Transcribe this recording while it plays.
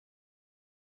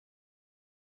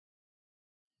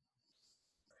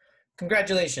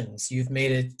Congratulations, you've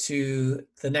made it to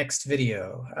the next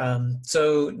video.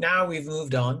 So now we've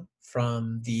moved on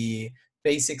from the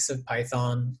basics of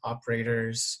Python,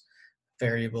 operators,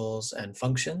 variables, and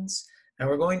functions. And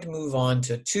we're going to move on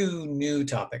to two new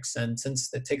topics. And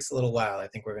since it takes a little while, I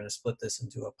think we're going to split this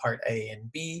into a part A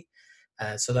and B.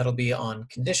 So that'll be on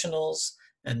conditionals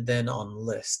and then on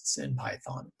lists in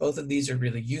Python. Both of these are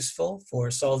really useful for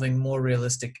solving more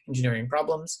realistic engineering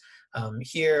problems.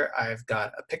 Here I've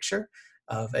got a picture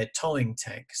of a towing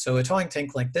tank. So a towing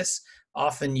tank like this,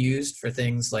 often used for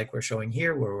things like we're showing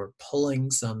here, where we're pulling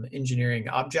some engineering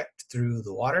object through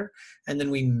the water, and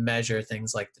then we measure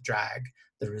things like the drag,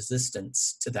 the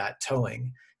resistance to that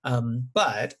towing.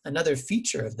 But another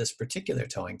feature of this particular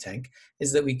towing tank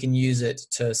is that we can use it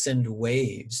to send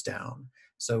waves down.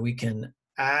 So we can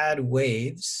add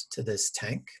waves to this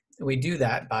tank. And we do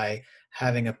that by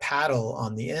having a paddle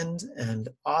on the end and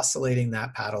oscillating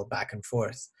that paddle back and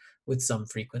forth with some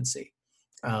frequency.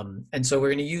 And so we're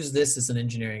going to use this as an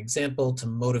engineering example to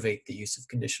motivate the use of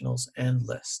conditionals and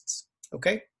lists.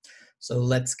 Okay, so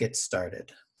let's get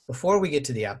started. Before we get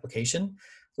to the application,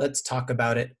 let's talk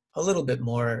about it a little bit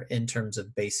more in terms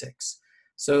of basics.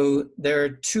 So there are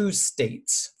two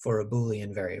states for a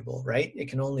Boolean variable, right? It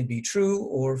can only be true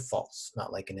or false,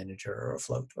 not like an integer or a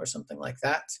float or something like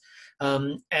that.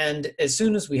 And as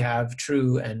soon as we have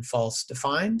true and false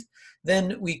defined,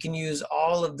 then we can use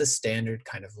all of the standard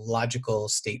kind of logical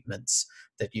statements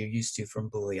that you're used to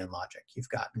from Boolean logic. You've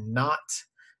got not,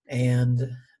 and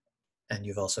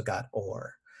you've also got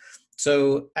or.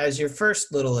 So as your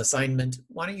first little assignment,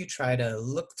 why don't you try to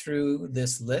look through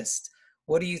this list?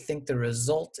 What do you think the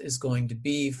result is going to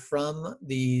be from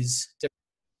these?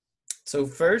 So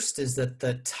first is that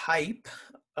the type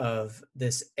of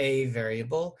this A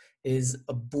variable is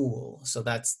a bool. So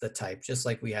that's the type. Just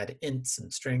like we had ints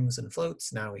and strings and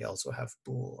floats, now we also have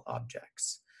bool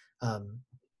objects.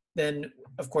 Then,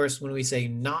 of course, when we say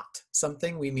not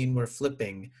something, we mean we're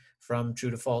flipping from true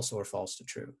to false or false to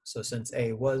true. So since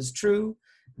A was true,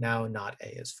 now not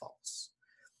A is false.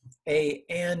 A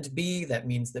and B, that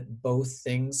means that both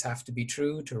things have to be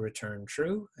true to return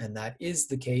true, and that is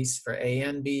the case for A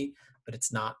and B, but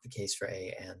it's not the case for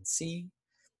A and C.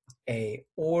 A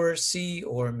or C,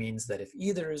 or means that if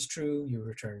either is true, you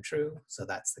return true, so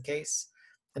that's the case.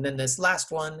 And then this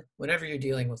last one, whenever you're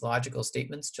dealing with logical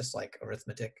statements, just like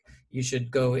arithmetic, you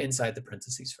should go inside the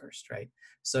parentheses first, right?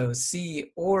 So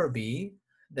C or B,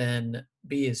 then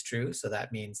B is true, so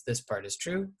that means this part is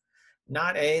true.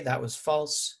 Not A, that was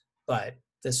false, but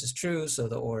this is true, so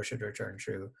the or should return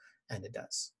true, and it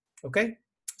does. Okay,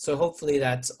 so hopefully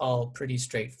that's all pretty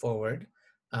straightforward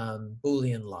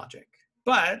Boolean logic.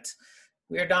 But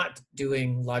we're not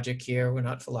doing logic here, we're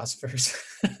not philosophers.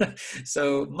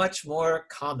 So much more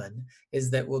common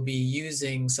is that we'll be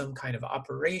using some kind of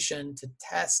operation to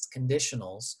test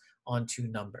conditionals on two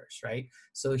numbers, right?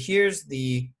 So here's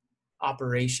the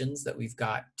operations that we've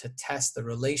got to test the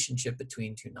relationship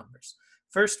between two numbers.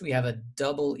 First, we have a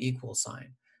double equal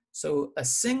sign. So a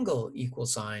single equal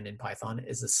sign in Python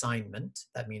is assignment.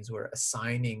 That means we're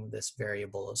assigning this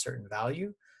variable a certain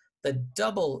value. The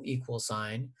double equal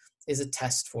sign is a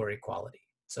test for equality.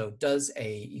 So does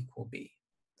A equal B?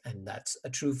 And that's a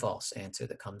true-false answer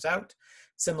that comes out.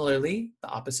 Similarly, the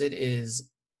opposite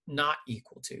is not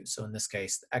equal to. So in this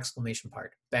case, the exclamation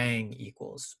part, bang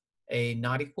equals. A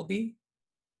not equal B?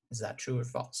 Is that true or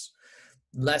false?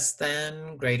 Less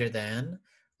than, greater than,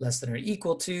 less than or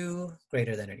equal to,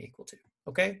 greater than or equal to.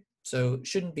 Okay, so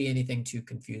shouldn't be anything too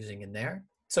confusing in there.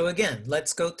 So again,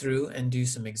 let's go through and do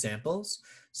some examples.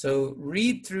 So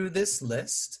read through this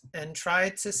list and try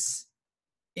to,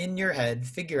 in your head,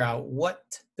 figure out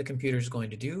what the computer is going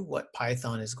to do, what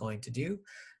Python is going to do,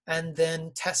 and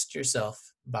then test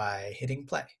yourself by hitting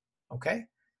play. Okay,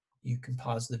 you can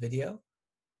pause the video.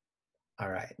 All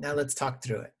right, now let's talk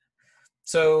through it.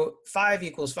 So 5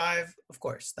 equals 5, of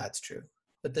course, that's true.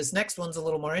 But this next one's a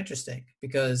little more interesting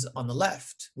because on the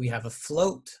left, we have a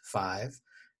float 5,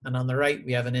 and on the right,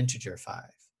 we have an integer 5.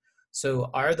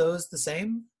 So are those the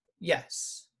same?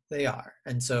 Yes, they are.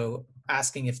 And so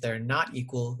asking if they're not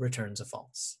equal returns a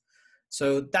false.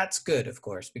 So that's good, of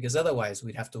course, because otherwise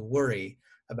we'd have to worry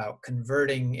about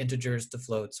converting integers to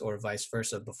floats or vice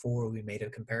versa before we made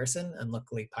a comparison, and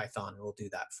luckily Python will do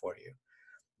that for you.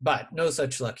 But no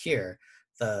such luck here.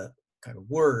 The kind of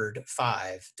word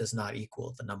 5 does not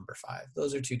equal the number 5.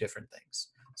 Those are two different things.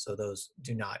 So those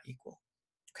do not equal.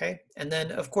 Okay, and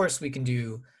then of course we can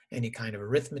do any kind of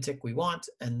arithmetic we want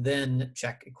and then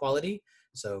check equality.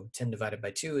 So 10 divided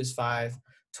by 2 is 5.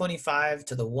 25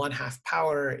 to the 1/2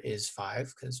 power is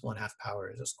 5 because 1/2 power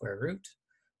is a square root.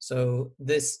 So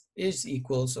this is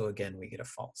equal, so again, we get a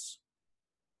false.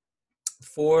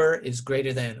 4 is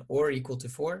greater than or equal to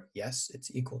 4. Yes,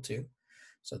 it's equal to.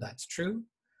 So that's true.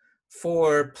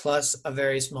 4 plus a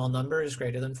very small number is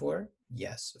greater than 4.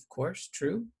 Yes, of course,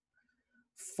 true.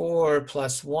 4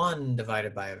 plus 1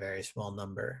 divided by a very small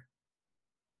number.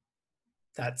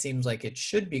 That seems like it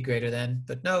should be greater than,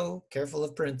 but no, careful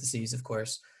of parentheses, of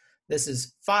course. This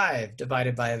is 5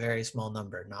 divided by a very small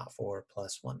number, not 4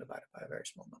 plus 1 divided by a very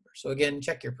small number. So again,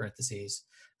 check your parentheses.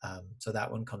 So that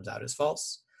one comes out as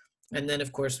false. And then,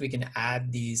 of course, we can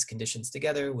add these conditions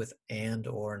together with and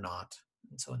or not.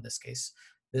 And so in this case,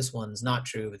 this one's not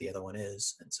true, but the other one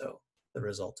is. And so the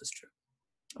result is true.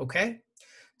 Okay,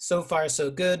 so far so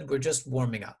good. We're just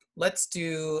warming up. Let's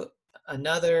do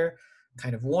another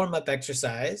kind of warm-up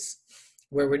exercise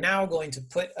where we're now going to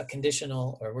put a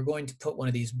conditional, or we're going to put one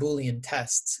of these Boolean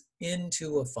tests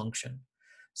into a function.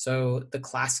 So the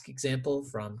classic example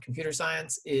from computer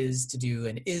science is to do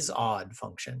an is-odd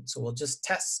function. So we'll just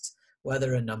test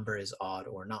whether a number is odd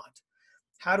or not.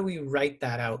 How do we write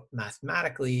that out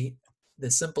mathematically the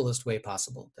simplest way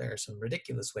possible? There are some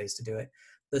ridiculous ways to do it.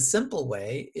 The simple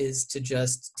way is to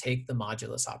just take the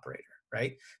modulus operator,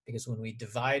 right? Because when we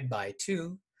divide by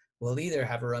 2, we'll either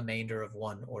have a remainder of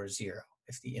 1 or 0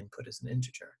 if the input is an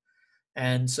integer.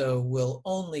 And so we'll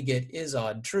only get is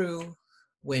odd true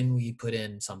when we put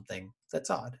in something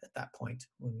that's odd at that point,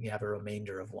 when we have a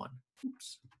remainder of 1.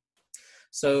 Oops.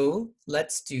 So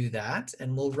let's do that,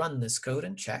 and we'll run this code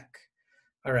and check.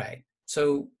 All right,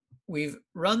 so we've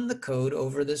run the code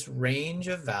over this range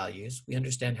of values. We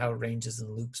understand how ranges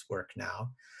and loops work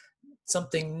now.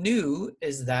 Something new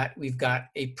is that we've got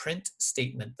a print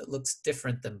statement that looks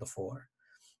different than before.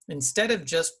 Instead of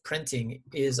just printing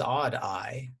is odd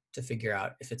I to figure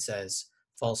out if it says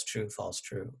false, true,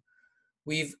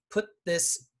 we've put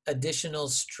this additional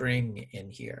string in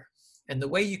here. And the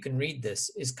way you can read this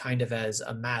is kind of as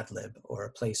a Mad Lib or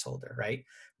a placeholder, right?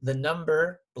 The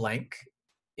number blank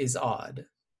is odd,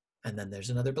 and then there's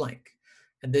another blank.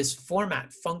 And this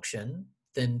format function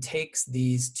then takes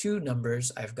these two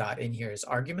numbers I've got in here as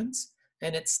arguments,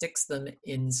 and it sticks them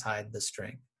inside the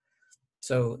string.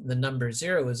 So the number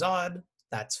 0 is odd,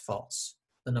 that's false.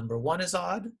 The number 1 is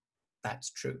odd,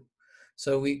 that's true.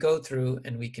 So we go through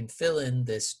and we can fill in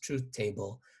this truth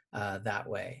table that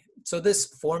way. So this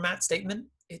format statement,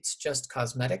 it's just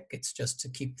cosmetic, it's just to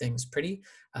keep things pretty,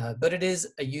 but it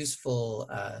is a useful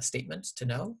statement to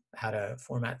know how to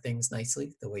format things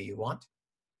nicely the way you want.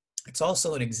 It's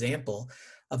also an example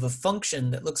of a function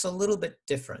that looks a little bit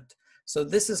different. So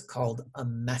this is called a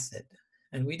method.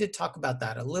 And we did talk about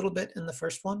that a little bit in the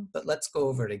first one, but let's go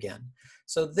over it again.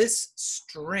 So this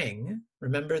string,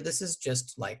 remember, this is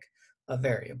just like a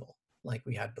variable like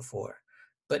we had before.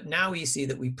 But now we see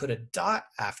that we put a dot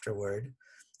afterward,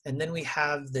 and then we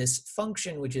have this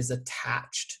function which is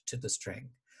attached to the string.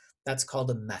 That's called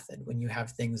a method when you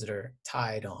have things that are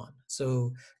tied on.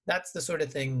 So that's the sort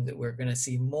of thing that we're going to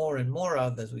see more and more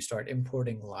of as we start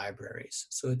importing libraries.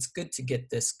 So it's good to get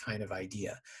this kind of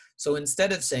idea. So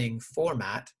instead of saying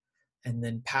format and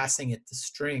then passing it the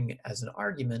string as an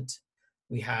argument,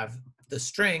 we have the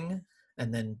string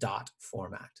and then dot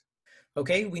format.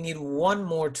 Okay, we need one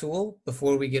more tool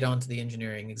before we get on to the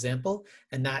engineering example,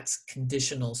 and that's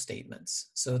conditional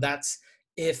statements. So that's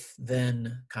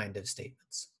if-then kind of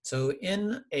statements. So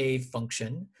in a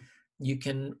function, you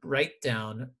can write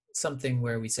down something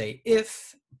where we say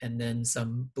if, and then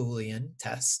some Boolean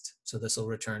test. So this will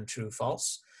return true,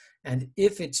 false. And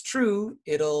if it's true,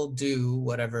 it'll do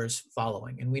whatever's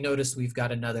following. And we notice we've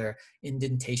got another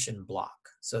indentation block.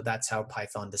 So that's how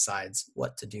Python decides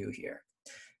what to do here.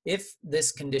 If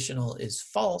this conditional is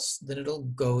false, then it'll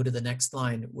go to the next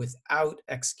line without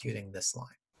executing this line.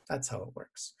 That's how it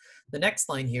works. The next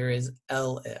line here is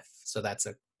elif. So that's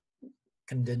a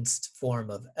condensed form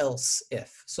of else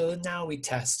if. So now we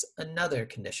test another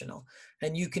conditional.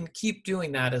 And you can keep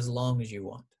doing that as long as you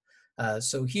want.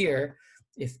 So here,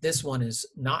 if this one is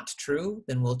not true,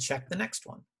 then we'll check the next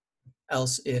one.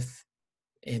 Else if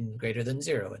in greater than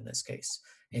 0 in this case.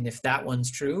 And if that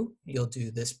one's true, you'll do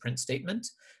this print statement.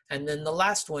 And then the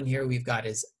last one here we've got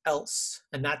is else,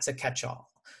 and that's a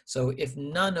catch-all. So if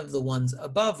none of the ones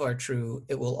above are true,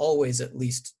 it will always at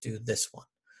least do this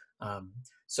one.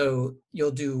 So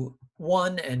you'll do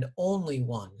one and only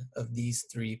one of these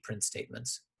three print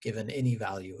statements given any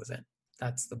value of n.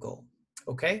 That's the goal.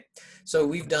 Okay, so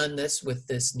we've done this with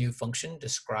this new function,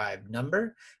 describe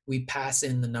number. We pass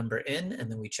in the number in,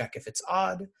 and then we check if it's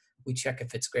odd. We check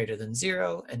if it's greater than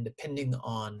 0, and depending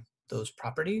on those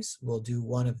properties, we'll do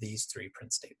one of these three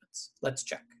print statements. Let's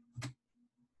check.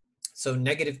 So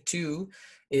 -2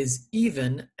 is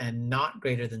even and not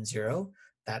greater than 0.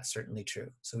 That's certainly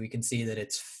true. So we can see that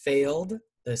it's failed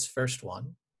this first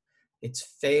one, it's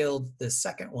failed the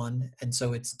second one, and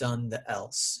so it's done the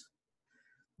else.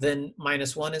 Then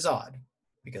 -1 is odd,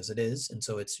 because it is, and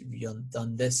so it's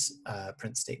done this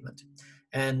print statement.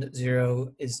 And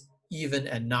 0 is even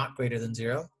and not greater than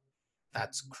 0.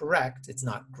 That's correct. It's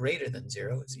not greater than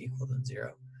 0, it's equal than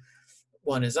 0.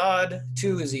 1 is odd,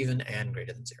 2 is even and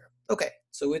greater than 0. Okay,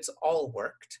 so it's all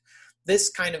worked. This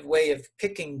kind of way of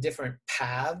picking different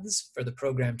paths for the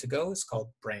program to go is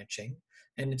called branching,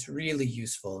 and it's really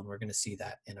useful, and we're going to see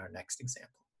that in our next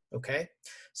example. Okay,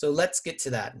 so let's get to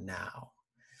that now.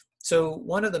 So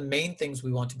one of the main things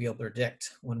we want to be able to predict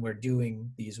when we're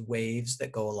doing these waves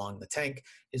that go along the tank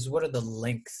is what are the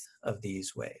length of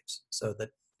these waves. So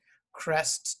the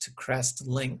crest to crest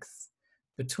length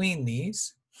between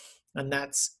these, and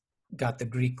that's got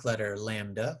the Greek letter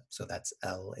lambda, so that's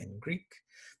L in Greek.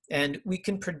 And we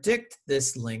can predict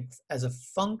this length as a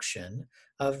function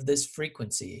of this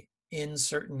frequency in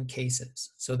certain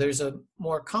cases. So there's a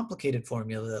more complicated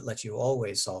formula that lets you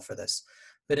always solve for this.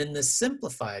 But in the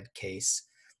simplified case,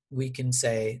 we can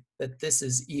say that this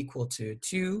is equal to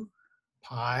 2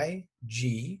 pi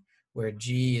g, where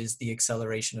g is the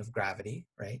acceleration of gravity,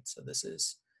 right? So this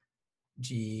is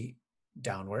g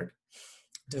downward,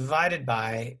 divided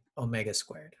by omega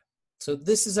squared. So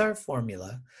this is our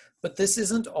formula, but this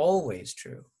isn't always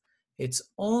true. It's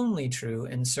only true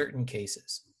in certain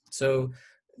cases. So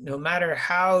no matter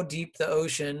how deep the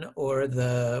ocean or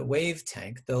the wave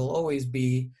tank, there'll always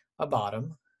be a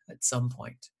bottom at some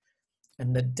point.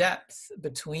 And the depth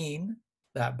between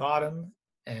that bottom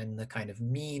and the kind of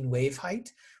mean wave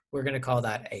height, we're going to call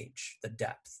that h, the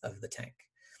depth of the tank.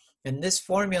 And this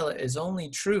formula is only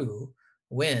true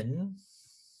when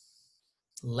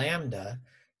lambda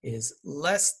is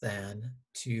less than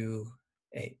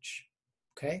 2h.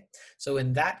 Okay, so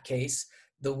in that case,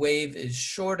 the wave is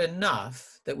short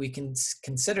enough that we can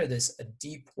consider this a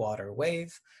deep water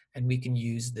wave, and we can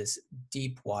use this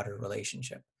deep water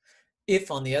relationship.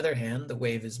 If, on the other hand, the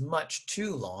wave is much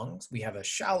too long, we have a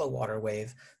shallow water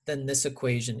wave, then this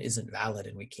equation isn't valid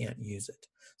and we can't use it.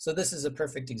 So this is a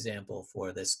perfect example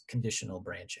for this conditional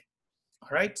branching. All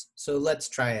right, so let's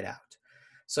try it out.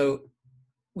 So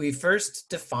we first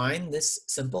define this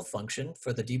simple function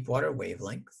for the deep water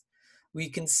wavelength. We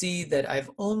can see that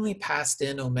I've only passed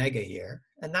in omega here,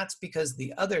 and that's because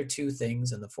the other two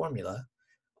things in the formula,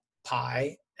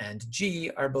 pi and g,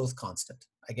 are both constant.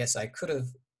 I guess I could have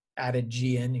added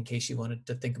g in case you wanted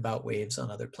to think about waves on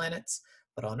other planets,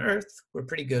 but on Earth, we're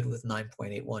pretty good with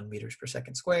 9.81 meters per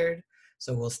second squared,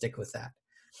 so we'll stick with that.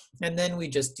 And then we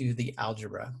just do the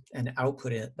algebra and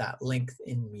output it, that length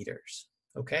in meters,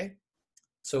 okay?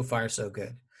 So far, so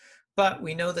good. But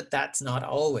we know that that's not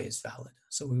always valid.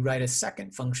 So we write a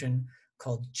second function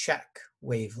called check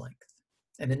wavelength.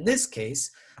 And in this case,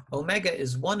 omega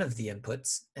is one of the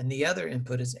inputs and the other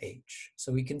input is h.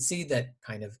 So we can see that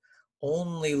kind of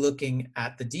only looking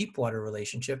at the deep water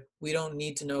relationship, we don't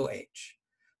need to know h.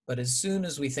 But as soon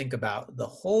as we think about the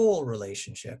whole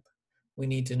relationship, we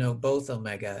need to know both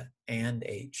omega and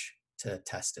h to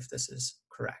test if this is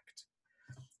correct.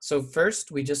 So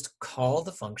first, we just call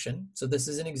the function. So this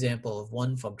is an example of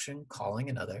one function calling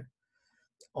another.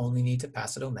 Only need to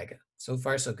pass it omega. So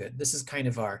far, so good. This is kind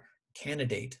of our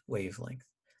candidate wavelength.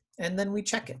 And then we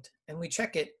check it. And we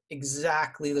check it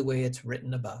exactly the way it's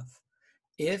written above.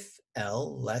 If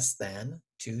L less than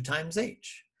 2 times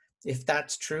h. If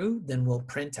that's true, then we'll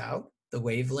print out the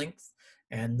wavelength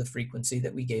and the frequency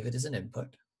that we gave it as an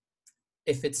input.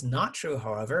 If it's not true,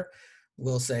 however,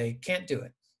 we'll say can't do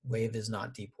it. Wave is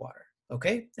not deep water.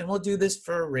 Okay, and we'll do this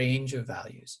for a range of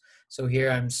values. So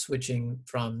here I'm switching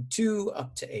from 2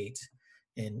 up to 8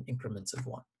 in increments of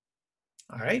 1.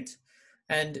 All right,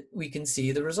 and we can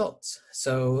see the results.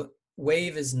 So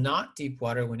wave is not deep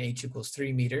water when h equals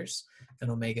 3 meters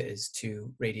and omega is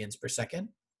 2 radians per second.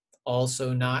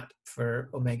 Also not for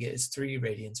omega is 3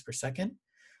 radians per second.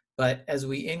 But as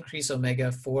we increase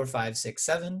omega 4, 5, 6,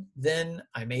 7, then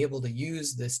I'm able to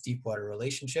use this deep water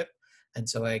relationship. And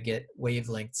so I get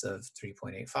wavelengths of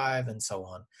 3.85 and so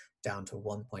on down to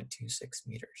 1.26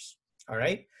 meters. All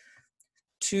right,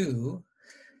 2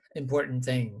 important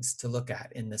things to look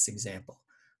at in this example.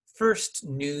 First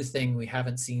new thing we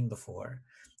haven't seen before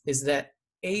is that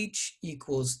h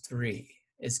equals 3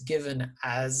 is given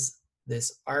as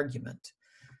this argument.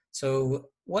 So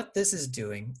what this is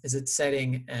doing is it's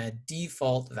setting a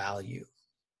default value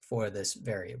for this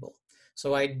variable.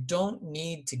 So I don't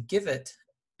need to give it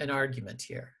an argument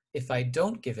here. If I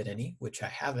don't give it any, which I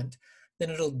haven't, then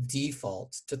it'll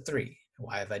default to 3.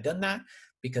 Why have I done that?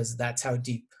 Because that's how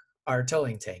deep our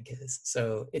towing tank is.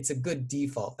 So it's a good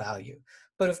default value.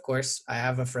 But of course, I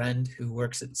have a friend who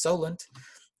works at Solent,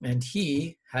 and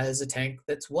he has a tank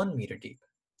that's 1 meter deep.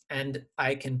 And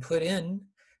I can put in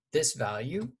this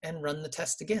value and run the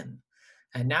test again.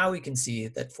 And now we can see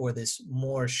that for this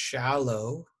more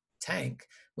shallow tank,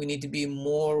 we need to be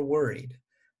more worried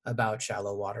about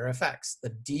shallow water effects. The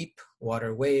deep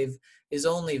water wave is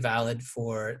only valid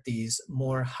for these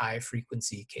more high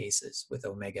frequency cases with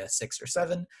omega 6 or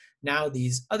 7. Now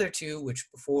these other two, which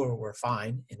before were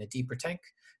fine in a deeper tank,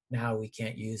 now we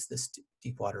can't use this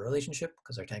deep water relationship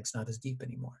because our tank's not as deep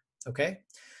anymore. Okay,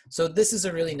 so this is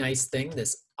a really nice thing,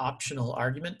 this optional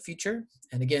argument feature.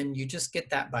 And again, you just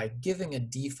get that by giving a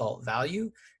default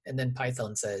value, and then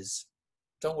Python says,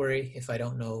 don't worry, if I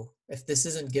don't know, if this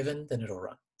isn't given, then it'll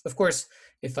run. Of course,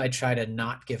 if I try to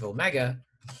not give omega,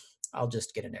 I'll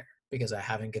just get an error because I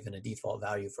haven't given a default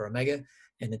value for omega,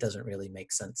 and it doesn't really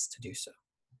make sense to do so.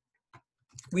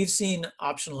 We've seen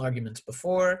optional arguments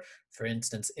before. For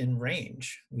instance, in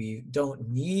range, we don't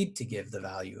need to give the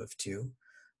value of 2.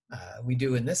 We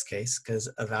do in this case because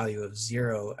a value of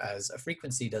 0 as a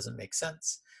frequency doesn't make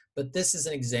sense. But this is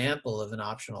an example of an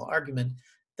optional argument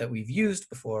that we've used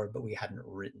before, but we hadn't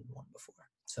written one before.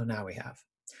 So now we have.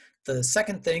 The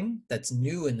second thing that's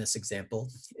new in this example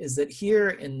is that here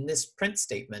in this print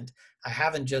statement, I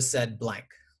haven't just said blank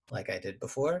like I did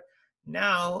before.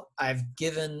 Now I've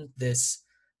given this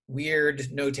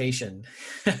weird notation.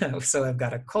 So I've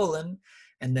got a colon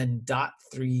and then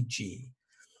 .3g.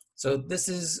 So this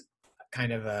is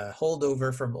kind of a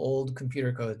holdover from old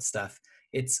computer code stuff.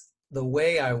 It's the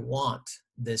way I want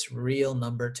this real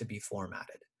number to be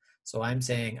formatted. So I'm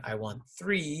saying I want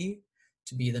 3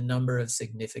 to be the number of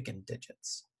significant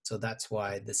digits. So that's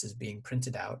why this is being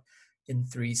printed out in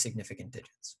 3 significant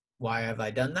digits. Why have I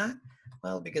done that?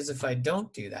 Well, because if I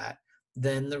don't do that,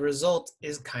 then the result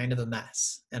is kind of a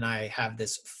mess. And I have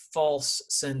this false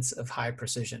sense of high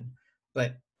precision.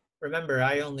 But remember,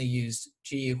 I only used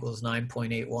g equals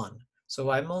 9.81. So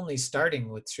I'm only starting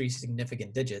with 3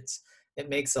 significant digits. It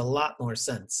makes a lot more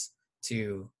sense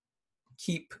to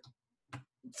keep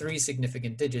 3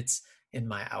 significant digits in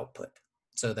my output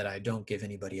so that I don't give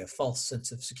anybody a false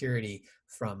sense of security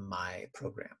from my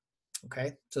program.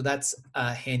 Okay, so that's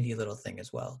a handy little thing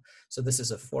as well. So this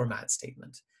is a format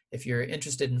statement. If you're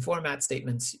interested in format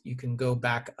statements, you can go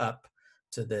back up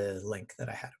to the link that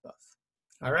I had above.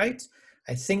 All right,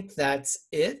 I think that's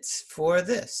it for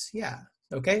this. Yeah,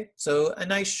 okay, so a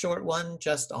nice short one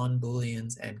just on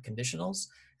Booleans and conditionals.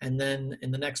 And then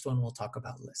in the next one, we'll talk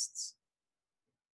about lists.